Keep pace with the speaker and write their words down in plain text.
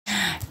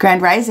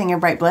Grand Rising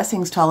and bright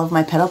blessings to all of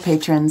my petal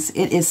patrons.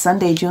 It is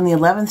Sunday, June the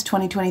 11th,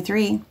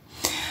 2023.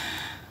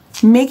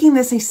 Making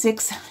this a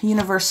 6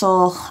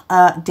 universal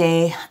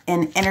day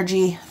in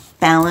energy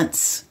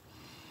balance.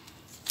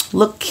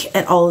 Look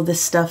at all of this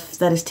stuff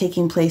that is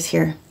taking place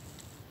here.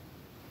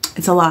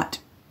 It's a lot.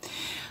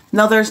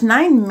 Now there's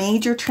 9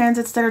 major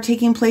transits that are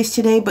taking place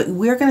today, but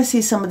we're going to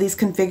see some of these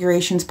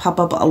configurations pop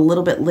up a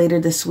little bit later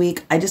this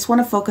week. I just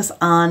want to focus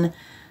on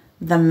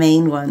the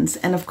main ones.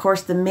 And of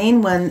course, the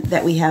main one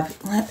that we have,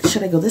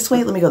 should I go this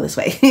way? Let me go this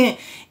way,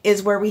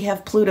 is where we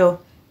have Pluto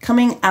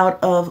coming out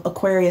of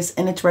Aquarius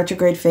in its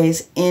retrograde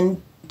phase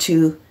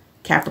into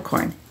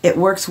Capricorn. It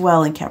works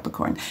well in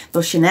Capricorn.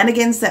 Those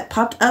shenanigans that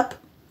popped up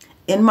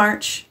in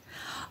March,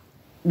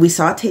 we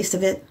saw a taste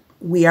of it.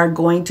 We are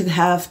going to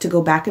have to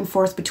go back and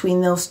forth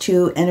between those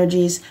two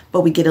energies,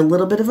 but we get a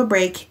little bit of a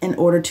break in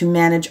order to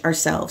manage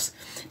ourselves.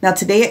 Now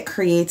today it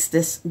creates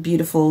this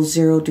beautiful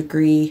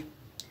 0-degree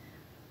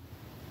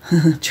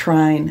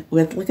trine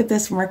with, look at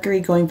this,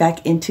 Mercury going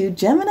back into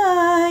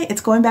Gemini. It's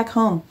going back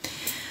home.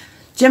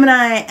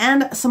 Gemini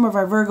and some of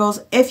our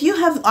Virgos, if you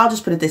have, I'll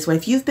just put it this way,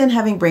 if you've been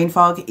having brain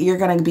fog, you're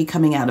going to be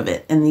coming out of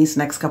it in these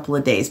next couple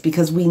of days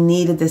because we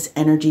needed this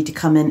energy to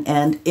come in,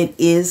 and it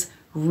is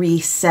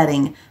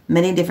resetting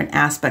many different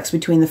aspects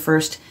between the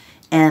 1st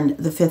and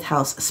the 5th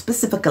house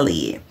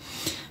specifically.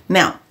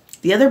 Now,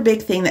 the other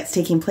big thing that's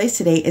taking place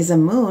today is the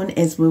moon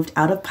is moved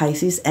out of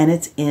Pisces and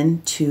it's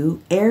into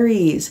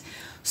Aries.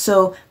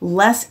 So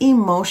less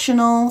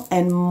emotional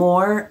and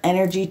more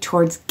energy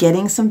towards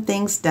getting some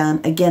things done.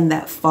 Again,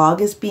 that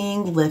fog is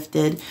being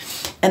lifted.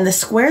 And the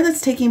square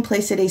that's taking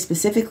place today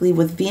specifically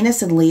with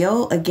Venus and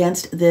Leo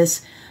against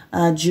this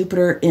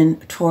Jupiter in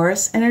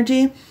Taurus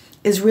energy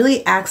is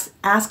really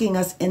asking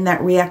us in that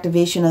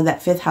reactivation of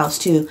that 5th house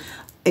to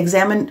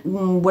examine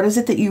what is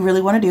it that you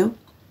really want to do?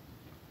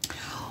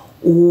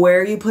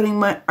 Where are you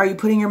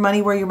putting your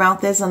money where your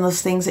mouth is on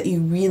those things that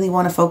you really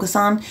want to focus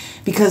on?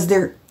 Because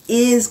there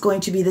is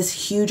going to be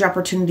this huge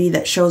opportunity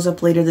that shows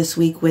up later this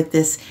week with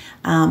this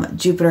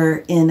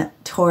Jupiter in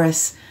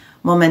Taurus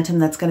momentum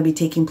that's going to be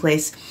taking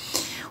place.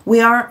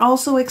 We are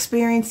also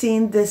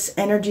experiencing this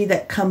energy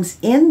that comes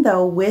in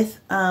though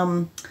with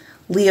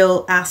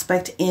Leo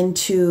aspect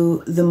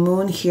into the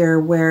moon here,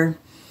 where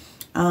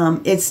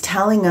it's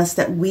telling us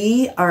that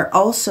we are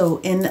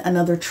also in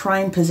another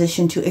trine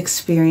position to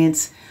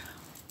experience,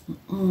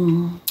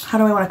 how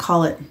do I want to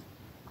call it?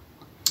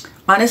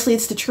 Honestly,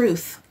 it's the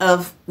truth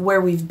of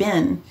where we've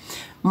been.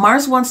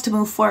 Mars wants to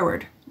move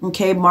forward.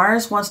 Okay,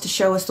 Mars wants to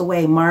show us the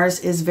way. Mars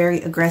is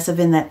very aggressive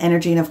in that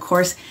energy, and of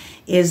course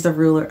is the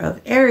ruler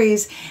of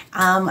Aries.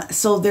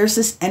 So there's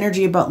this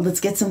energy about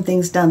let's get some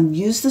things done.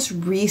 Use this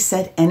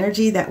reset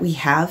energy that we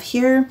have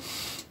here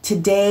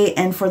today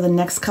and for the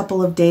next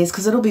couple of days,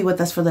 because it'll be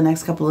with us for the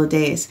next couple of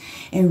days,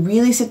 and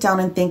really sit down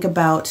and think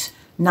about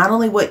not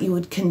only what you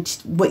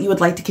would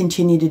like to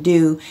continue to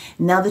do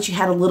now that you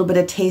had a little bit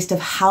of taste of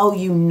how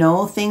you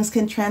know things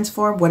can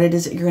transform, what it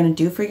is that you're going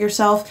to do for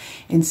yourself,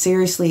 and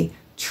seriously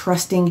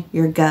trusting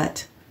your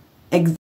gut.